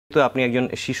তো আপনি একজন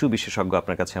শিশু বিশেষজ্ঞ,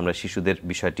 আপনার কাছে আমরা শিশুদের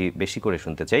বিষয়টি বেশি করে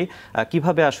শুনতে চাই।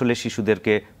 কিভাবে আসলে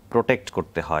শিশুদেরকে প্রোটেক্ট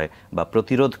করতে হয় বা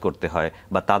প্রতিরোধ করতে হয়,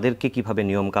 বা তাদেরকে কিভাবে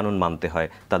নিয়মকানুন মানতে হয়,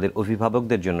 তাদের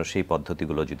অভিভাবকদের জন্য সেই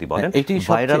পদ্ধতিগুলো যদি বলেন,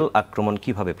 ভাইরাল আক্রমণ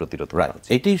কিভাবে প্রতিরোধ করা হচ্ছে?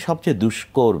 এটাই সবচেয়ে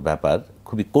দুষ্কর ব্যাপার,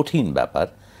 খুবই কঠিন ব্যাপার।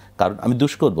 কারণ আমি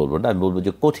দুষ্কর বলবো না, আমি বলবো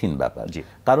যে কঠিন ব্যাপার।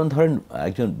 কারণ ধরেন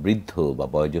একজন বৃদ্ধ বা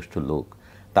বয়োজ্যেষ্ঠ লোক,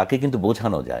 তাকে কিন্তু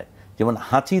বোঝানো যায়, যেমন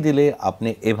হাঁচি দিলে আপনি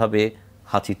এভাবে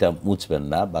হাঁচিটা মুছবেন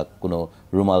না, বা কোনো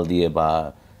রুমাল দিয়ে বা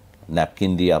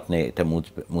ন্যাপকিন দিয়ে আপনি এটা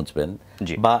মুছবেন,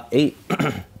 বা এই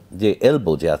যে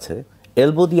এলবো যে আছে,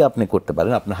 এলবো দিয়ে আপনি করতে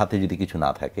পারেন আপনার হাতে যদি কিছু না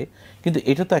থাকে। কিন্তু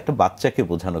এটা তো একটা বাচ্চাকে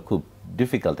বোঝানো খুব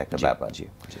ডিফিকাল্ট একটা ব্যাপার।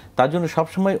 তার জন্য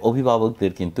সবসময়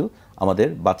অভিভাবকদের কিন্তু আমাদের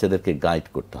বাচ্চাদেরকে গাইড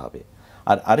করতে হবে।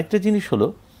 আর আরেকটা জিনিস হলো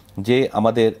যে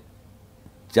আমাদের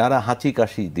যারা হাঁচি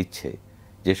কাশি দিচ্ছে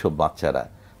যেসব বাচ্চারা,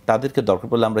 তাদেরকে দরকার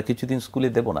পড়লে আমরা কিছুদিন স্কুলে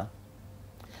দেব না,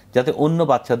 যাতে অন্য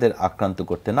বাচ্চাদের আক্রান্ত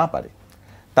করতে না পারে।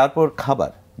 তারপর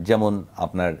খাবার, যেমন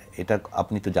আপনার এটা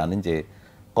আপনি তো জানেন যে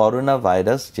করোনা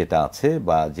ভাইরাস যেটা আছে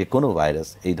বা যে কোনো ভাইরাস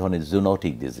এই ধরনের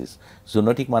জুনোটিক ডিজিজ।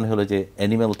 জুনোটিক মানে হলো যে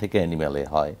অ্যানিম্যাল থেকে অ্যানিম্যালে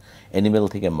হয়, অ্যানিম্যাল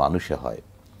থেকে মানুষে হয়।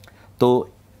 তো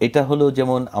এটা হলো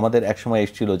যেমন আমাদের একসময়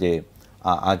এসেছিল যে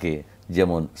আগে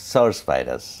যেমন সার্স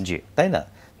ভাইরাস, তাই না,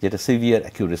 যেটা সিভিয়ার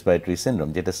অ্যাকিউট রেসপিরেটরি সিনড্রোম,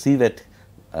 যেটা সিভেট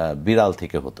বিড়াল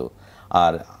থেকে হতো।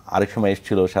 আর আরেক সময়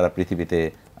এসেছিল সারা পৃথিবীতে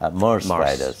মার্স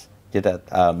ভাইরাস, যেটা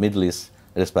মিডল ইস্ট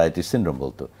রেসপিরেটরি সিনড্রোম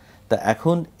বলতো। তা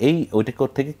এখন এই ওইটা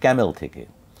থেকে ক্যামেল থেকে,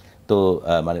 তো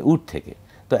মানে উট থেকে।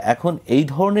 তো এখন এই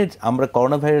ধরনের আমরা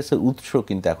করোনা ভাইরাসের উৎস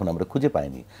কিন্তু এখন আমরা খুঁজে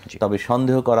পাইনি। তবে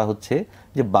সন্দেহ করা হচ্ছে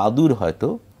যে বাদুড় হয়তো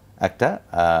একটা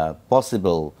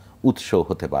পসিবল উৎস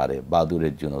হতে পারে,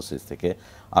 বাদুড়ের জুনোসিস থেকে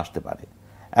আসতে পারে।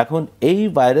 এখন এই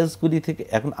ভাইরাসগুলি থেকে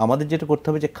এখন আমাদের যেটা করতে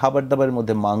হবে যে খাবার দাবারের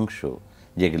মধ্যে মাংস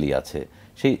যেগুলি আছে,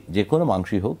 সেই যে কোনো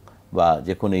মাংসই হোক বা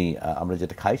যে কোনোই আমরা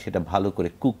যেটা খাই সেটা ভালো করে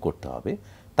কুক করতে হবে,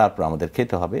 তারপর আমাদের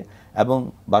খেতে হবে। এবং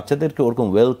বাচ্চাদেরকে ওরকম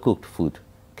ওয়েল কুকড ফুড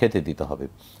খেতে দিতে হবে।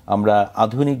 আমরা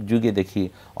আধুনিক যুগে দেখি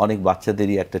অনেক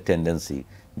বাচ্চাদেরই একটা টেন্ডেন্সি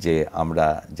যে আমরা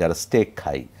যারা স্টেক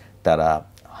খাই তারা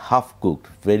half cooked,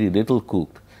 very little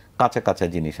cooked, কাঁচা কাঁচা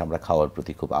জিনিস আমরা খাওয়ার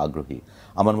প্রতি খুব আগ্রহী।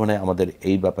 আমার মনে হয় আমাদের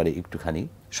এই ব্যাপারে একটুখানি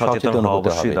সচেতন হতে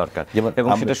হবে, এবং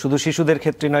সেটা শুধু শিশুদের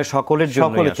ক্ষেত্রে নয়, সকলের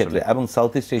ক্ষেত্রে। এবং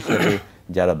সাউথ ইস্ট এশিয়াতে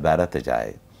যারা বেড়াতে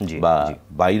যায় বা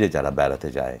বাইরে যারা বেড়াতে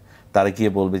যায়, তারা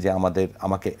গিয়ে বলবে যে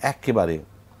আমাকে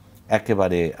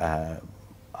একেবারে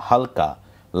হালকা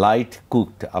লাইট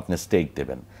কুকড আপনি স্টেক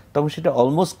দেবেন, তখন সেটা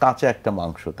অলমোস্ট কাঁচা একটা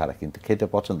মাংস তারা কিন্তু খেতে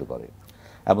পছন্দ করে।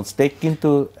 এবং স্টেক কিন্তু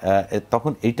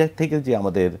তখন এইটার থেকে যে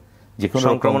আমাদের যে কোনো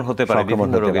সংক্রমণ হতে পারে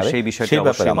বিভিন্ন রোগের, সেই বিষয়টি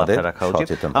অবশ্যই মাথায় রাখা উচিত।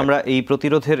 আমরা এই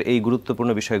প্রতিরোধের এই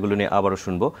গুরুত্বপূর্ণ বিষয়গুলো নিয়ে আবারও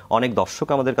শুনবো। অনেক দর্শক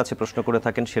আমাদের কাছে প্রশ্ন করে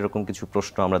থাকেন, সেরকম কিছু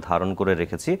প্রশ্ন আমরা ধারণ করে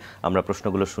রেখেছি। আমরা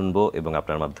প্রশ্নগুলো শুনবো এবং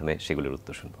আপনার মাধ্যমে সেগুলোর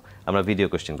উত্তর শুনবো। আমরা ভিডিও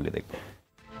কোশ্চেনগুলি দেখব।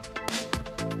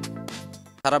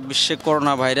 সারা বিশ্বে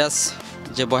করোনা ভাইরাস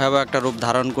যে ভয়াবহ একটা রূপ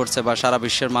ধারণ করছে বা সারা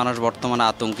বিশ্বের মানুষ বর্তমানে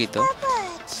আতঙ্কিত,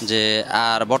 যে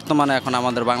আর বর্তমানে এখন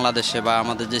আমাদের বাংলাদেশে বা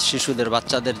আমাদের যে শিশুদের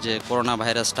বাচ্চাদের যে করোনা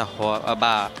ভাইরাসটা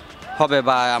হবে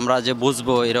বা আমরা যে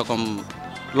বুঝবো এরকম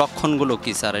লক্ষণগুলো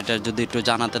কি স্যার, এটা যদি একটু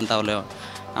জানাতেন তাহলে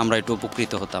আমরা একটু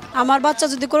উপকৃত হতাম। আমার বাচ্চা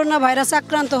যদি করোনা ভাইরাসে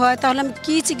আক্রান্ত হয় তাহলে আমি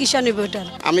কি চিকিৎসা নেব এটার?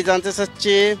 আমি জানতে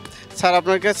চাচ্ছি স্যার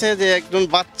আপনার কাছে যে একজন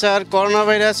বাচ্চার করোনা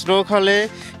ভাইরাস রোগ হলে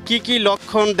কি কি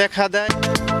লক্ষণ দেখা দেয়।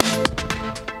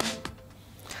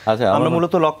 আচ্ছা, আমরা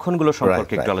মূলত লক্ষণগুলো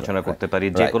সম্পর্কে একটু আলোচনা করতে পারি,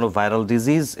 যে কোনো ভাইরাল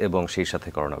ডিজিজ এবং সেই সাথে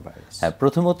করোনা ভাইরাস। হ্যাঁ,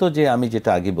 প্রথমত যে আমি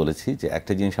যেটা আগে বলেছি যে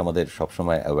একটা জিনিস আমাদের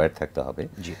সবসময় অ্যাওয়্যার থাকতে হবে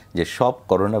যে সব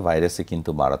করোনা ভাইরাসই কিন্তু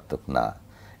মারাত্মক না।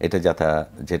 এটা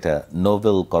যেটা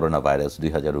নোভেল করোনা ভাইরাস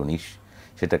 2019,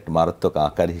 সেটা একটা মারাত্মক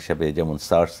আকার হিসেবে যেমন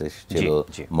সার্স এসেছিল,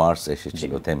 মার্স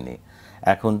এসেছিল, তেমনি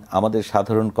এখন আমাদের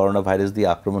সাধারণ করোনা ভাইরাস দিয়ে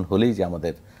আক্রমণ হলেই যে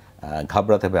আমাদের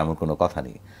ঘাবড়াতে হবে এমন কোনো কথা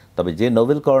নেই। তবে যে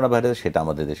নোভেল করোনা ভাইরাস সেটা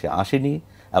আমাদের দেশে আসেনি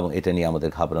এবং এটা নিয়ে আমাদের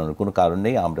ঘাবড়ানোর কোনো কারণ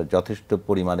নেই। আমরা যথেষ্ট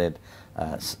পরিমাণের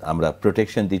আমরা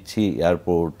প্রোটেকশন দিচ্ছি,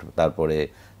 এয়ারপোর্ট, তারপরে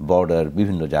বর্ডার,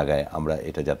 বিভিন্ন জায়গায় আমরা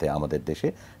এটা যাতে আমাদের দেশে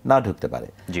না ঢুকতে পারে।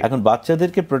 এখন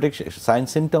বাচ্চাদেরকে প্রোটেকশন সাইন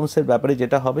সিমটমসের ব্যাপারে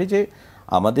যেটা হবে যে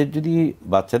আমাদের যদি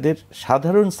বাচ্চাদের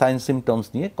সাধারণ সাইন সিমটমস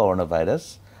নিয়ে করোনা ভাইরাস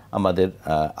আমাদের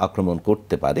আক্রমণ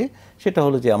করতে পারে, সেটা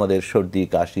হলো যে আমাদের সর্দি,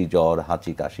 কাশি, জ্বর,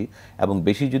 হাঁচি, কাশি, এবং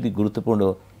বেশি যদি গুরুত্বপূর্ণ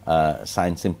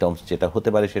সাইন সিমটমস যেটা হতে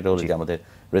পারে সেটা হলো যে আমাদের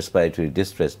রেসপিরেটরি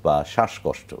ডিস্ট্রেস বা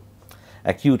শ্বাসকষ্ট,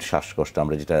 অ্যাকিউট শ্বাসকষ্ট,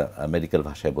 আমরা যেটা মেডিকেল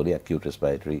ভাষায় বলি অ্যাকিউট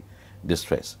রেসপিরেটরি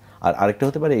ডিস্ট্রেস। আর আরেকটা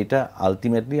হতে পারে এটা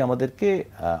আলটিমেটলি আমাদেরকে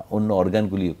অন্য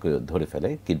অর্গানগুলিকে ধরে ফেলে,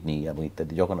 কিডনি এবং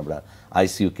ইত্যাদি, যখন আমরা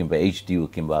আইসিইউ কিংবা এইচডিইউ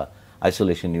কিংবা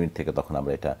আইসোলেশন ইউনিট থেকে তখন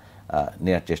আমরা এটা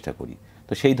নেওয়ার চেষ্টা করি।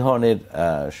 তো সেই ধরনের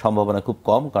সম্ভাবনা খুব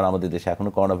কম, কারণ আমাদের দেশে এখনো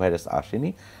করোনা ভাইরাস আসেনি।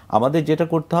 আমাদের যেটা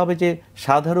করতে হবে যে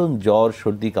সাধারণ জ্বর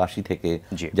সর্দি কাশি থেকে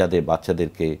যাদের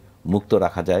বাচ্চাদেরকে মুক্ত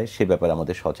রাখা যায় সে ব্যাপারে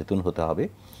আমাদের সচেতন হতে হবে।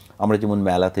 আমরা যেমন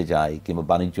মেলাতে যাই কিংবা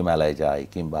বাণিজ্য মেলায় যাই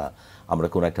কিংবা আমরা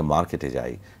কোনো একটা মার্কেটে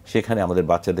যাই, সেখানে আমাদের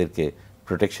বাচ্চাদেরকে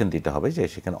প্রোটেকশন দিতে হবে যে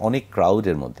সেখানে অনেক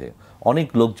ক্রাউডের মধ্যে, অনেক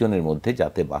লোকজনের মধ্যে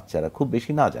যাতে বাচ্চারা খুব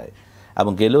বেশি না যায়,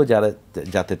 এবং গেলেও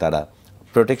যাতে তারা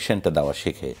প্রোটেকশনটা দেওয়া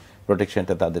শেখে।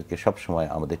 প্রোটেকশনটা তাদেরকে সবসময়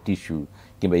আমাদের টিস্যু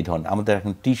কিংবা এই ধরনের, আমাদের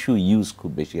এখন টিস্যু ইউজ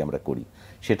খুব বেশি আমরা করি,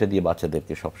 সেটা দিয়ে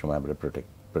বাচ্চাদেরকে সবসময় আমরা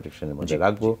প্রোটেকশনের মধ্যে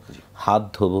রাখবো। হাত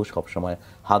ধোবো সবসময়,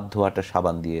 হাত ধোয়াটা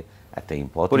সাবান দিয়ে একটা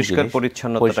ইম্পর্টেন্ট, পরিষ্কার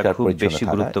পরিচ্ছন্নতাটা খুব বেশি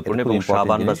গুরুত্বপূর্ণ, এবং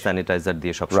সাবান বা স্যানিটাইজার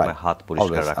দিয়ে সবসময় হাত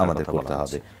পরিষ্কার রাখা আমাদের করতে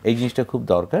হবে। এই জিনিসটা খুব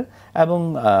দরকার। এবং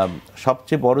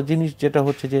সবচেয়ে বড় জিনিস যেটা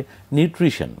হচ্ছে যে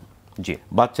নিউট্রিশন,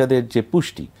 বাচ্চাদের যে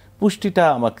পুষ্টিটা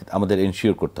আমাদের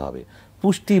এনশিওর করতে হবে।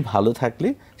 পুষ্টি ভালো থাকলে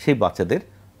সেই বাচ্চাদের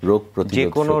রোগ প্রতিরোধ, যে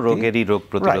কোনো রোগেরই রোগ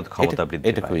প্রতিরোধ ক্ষমতা বৃদ্ধি,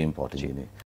 এটা খুব ইম্পর্টেন্ট জিনিস।